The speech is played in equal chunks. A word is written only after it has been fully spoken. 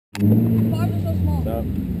Cars are so small. What's up?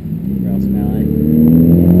 We're all Spinelli.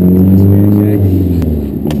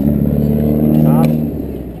 Top.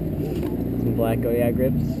 Some black OYAG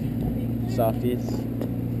grips. Softies.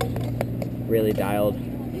 Really dialed.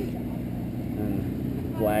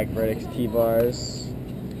 And black Vertex T-bars.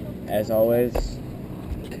 As always.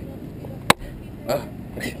 Oh,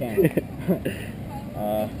 I can't.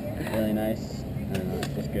 Really nice. I don't know,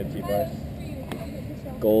 just good T-bars.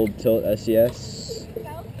 Gold tilt SES.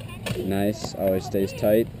 Nice, always stays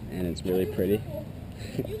tight, and it's really pretty.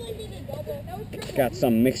 Got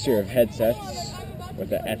some mixture of headsets with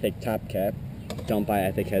the Ethic top cap. Don't buy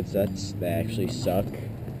Ethic headsets, they actually suck.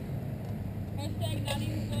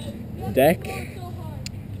 Deck,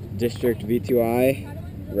 District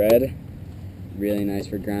V2i, red, really nice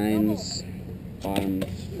for grinds. Bottoms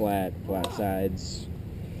flat, flat sides.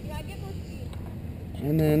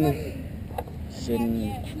 And then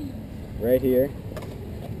sitting right here,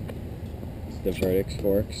 it's the Vertex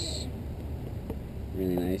forks.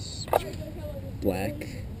 Really nice. Black.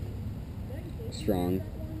 Strong.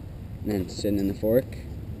 And then sitting in the fork.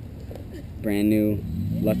 Brand new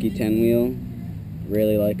Lucky 10 wheel.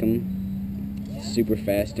 Really like them. Super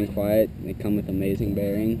fast and quiet. They come with amazing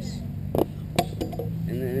bearings.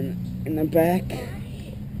 And then in the back,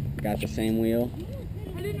 got the same wheel.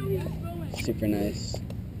 Super nice.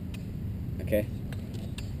 Okay.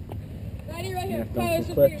 Right here. I'm gonna film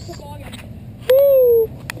some clips.